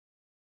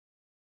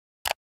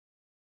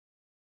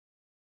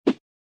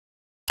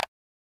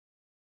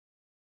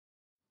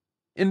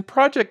In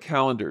project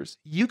calendars,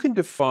 you can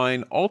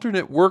define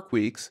alternate work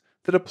weeks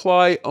that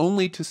apply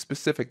only to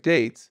specific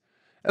dates,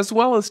 as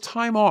well as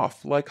time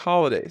off like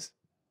holidays.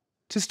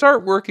 To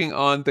start working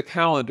on the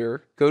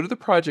calendar, go to the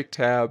Project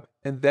tab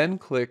and then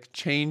click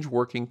Change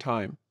Working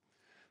Time.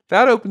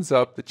 That opens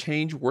up the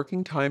Change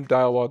Working Time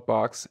dialog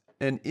box,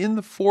 and in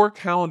the For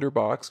Calendar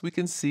box, we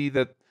can see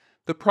that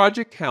the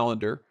project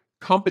calendar,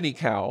 Company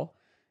Cal,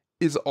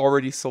 is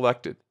already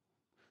selected.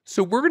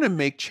 So we're going to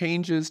make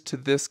changes to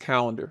this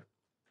calendar.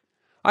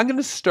 I'm going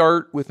to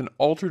start with an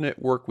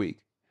alternate work week.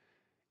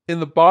 In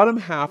the bottom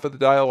half of the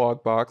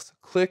dialog box,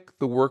 click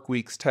the Work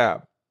Weeks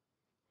tab.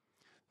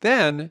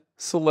 Then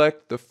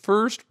select the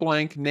first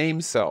blank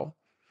name cell.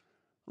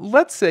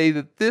 Let's say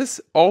that this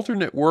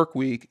alternate work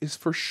week is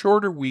for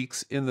shorter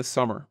weeks in the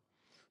summer.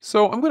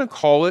 So I'm going to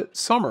call it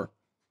summer.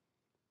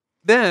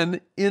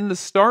 Then in the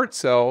start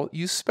cell,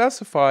 you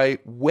specify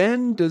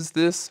when does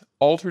this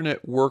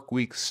alternate work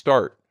week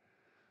start.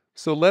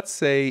 So let's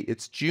say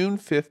it's June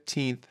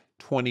 15th,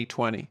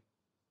 2020.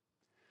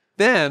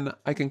 Then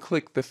I can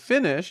click the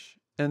finish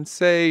and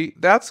say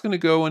that's going to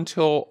go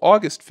until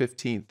August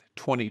 15th,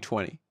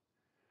 2020.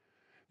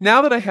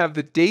 Now that I have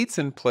the dates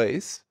in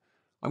place,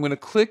 I'm going to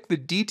click the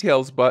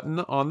Details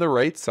button on the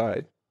right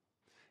side,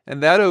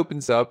 and that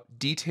opens up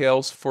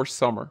Details for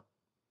Summer.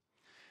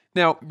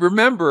 Now,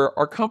 remember,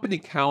 our company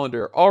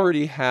calendar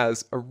already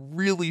has a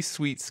really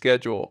sweet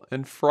schedule,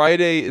 and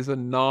Friday is a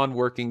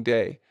non-working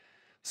day.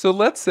 So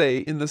let's say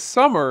in the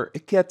summer,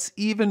 it gets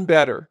even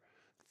better.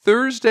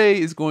 Thursday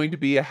is going to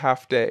be a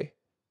half day.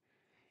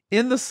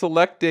 In the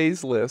Select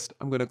Days list,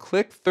 I'm going to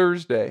click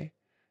Thursday,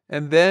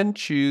 and then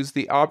choose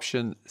the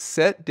option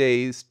Set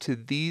Days to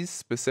these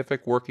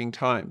specific working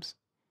times.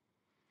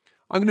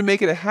 I'm going to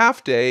make it a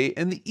half day,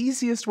 and the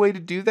easiest way to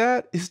do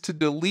that is to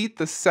delete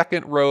the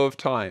second row of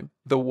time,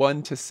 the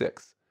 1 to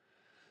 6.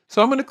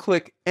 So I'm going to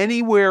click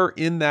anywhere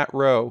in that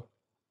row.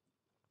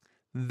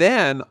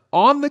 Then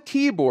on the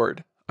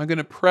keyboard, I'm going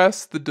to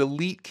press the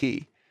Delete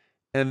key,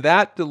 and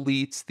that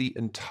deletes the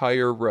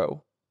entire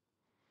row.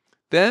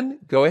 Then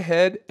go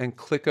ahead and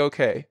click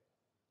OK.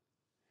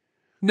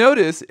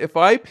 Notice if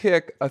I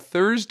pick a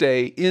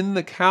Thursday in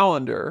the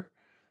calendar,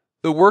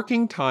 the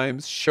working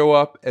times show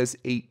up as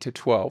 8 to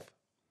 12.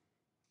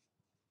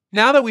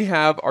 Now that we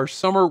have our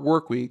summer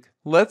work week,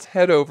 let's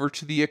head over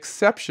to the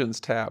Exceptions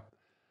tab.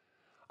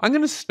 I'm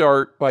going to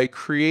start by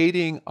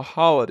creating a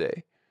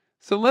holiday.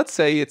 So let's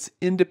say it's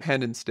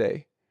Independence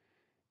Day.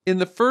 In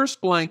the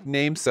first blank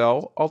name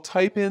cell, I'll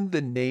type in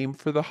the name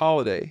for the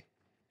holiday.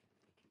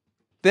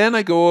 Then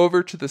I go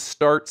over to the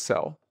Start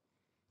cell.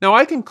 Now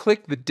I can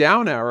click the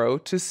down arrow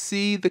to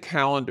see the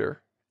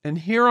calendar, and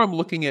here I'm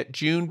looking at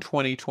June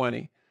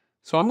 2020.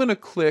 So I'm going to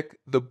click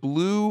the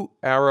blue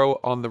arrow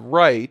on the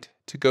right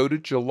to go to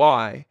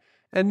July,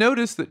 and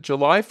notice that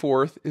July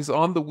 4th is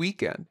on the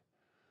weekend.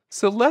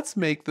 So let's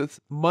make the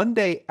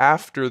Monday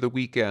after the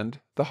weekend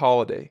the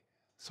holiday.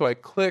 So I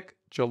click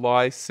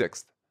July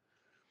 6th.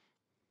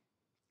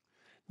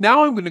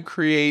 Now I'm going to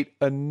create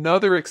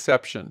another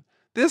exception.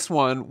 This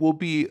one will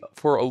be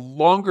for a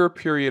longer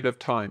period of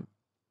time.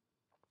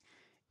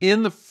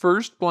 In the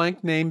first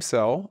blank name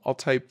cell, I'll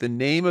type the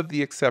name of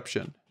the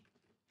exception.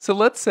 So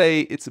let's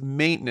say it's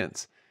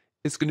maintenance.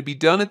 It's going to be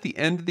done at the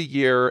end of the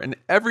year and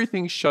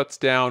everything shuts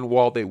down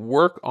while they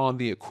work on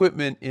the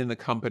equipment in the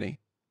company.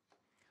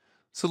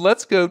 So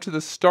let's go to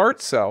the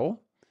Start cell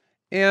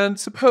and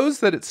suppose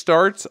that it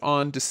starts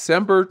on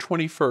December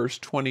 21st,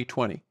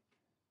 2020.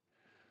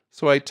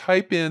 So I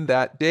type in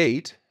that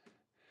date.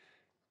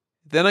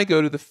 Then I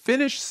go to the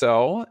Finish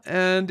cell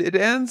and it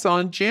ends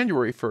on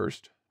January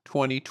 1st,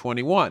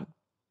 2021.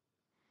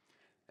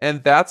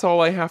 And that's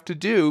all I have to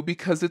do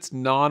because it's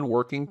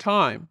non-working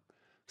time.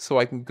 So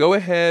I can go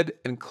ahead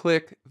and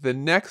click the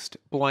next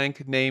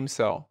blank name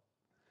cell.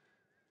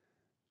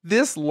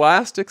 This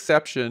last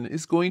exception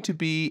is going to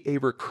be a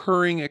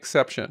recurring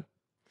exception.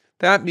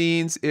 That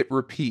means it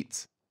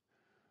repeats.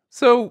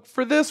 So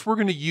for this, we're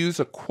going to use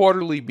a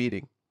quarterly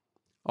meeting.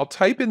 I'll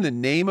type in the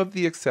name of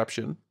the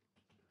exception,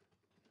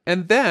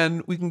 and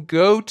then we can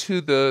go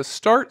to the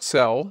Start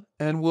cell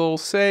and we'll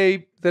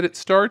say that it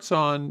starts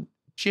on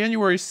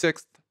January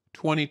 6th,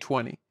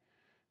 2020.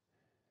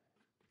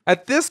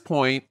 At this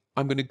point,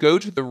 I'm going to go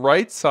to the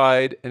right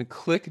side and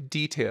click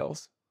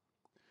Details.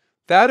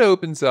 That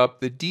opens up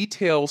the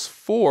details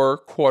for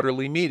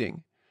quarterly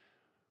meeting.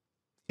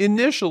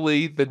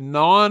 Initially, the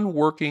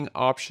non-working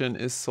option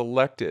is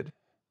selected.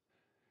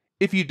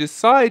 If you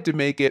decide to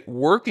make it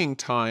working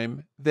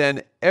time,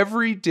 then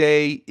every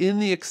day in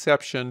the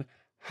exception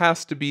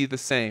has to be the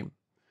same.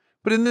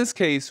 But in this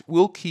case,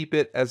 we'll keep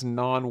it as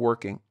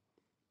non-working.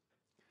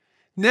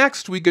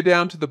 Next, we go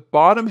down to the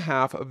bottom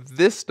half of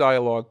this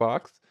dialog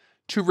box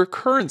to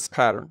recurrence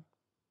pattern.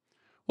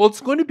 Well,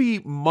 it's going to be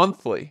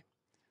monthly.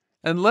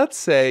 And let's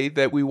say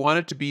that we want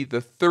it to be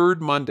the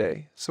third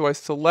Monday. So I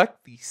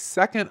select the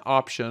second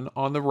option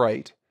on the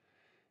right.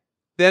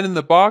 Then in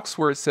the box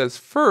where it says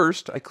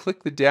first, I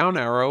click the down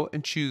arrow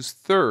and choose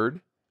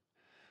third.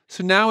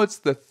 So now it's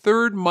the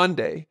third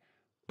Monday,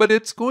 but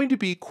it's going to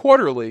be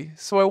quarterly,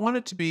 so I want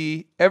it to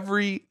be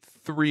every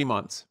 3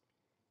 months.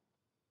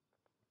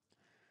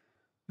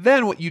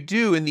 Then what you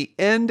do in the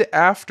end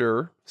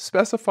after,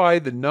 specify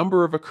the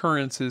number of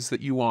occurrences that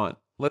you want.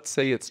 Let's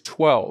say it's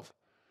 12.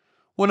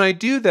 When I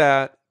do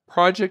that,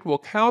 Project will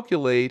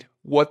calculate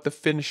what the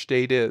finish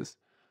date is.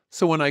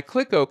 So when I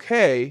click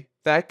OK,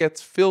 that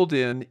gets filled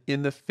in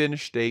the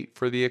finish date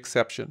for the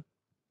exception.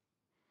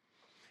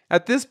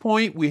 At this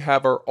point, we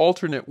have our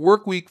alternate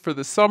work week for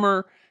the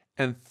summer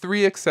and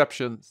 3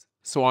 exceptions.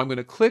 So I'm going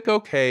to click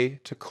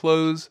OK to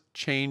close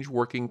Change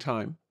Working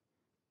Time.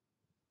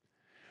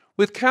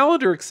 With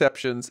calendar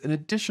exceptions and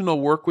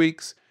additional work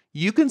weeks,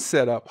 you can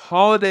set up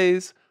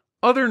holidays,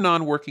 other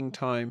non-working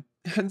time,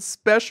 and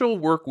special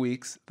work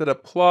weeks that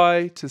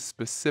apply to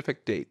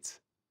specific dates.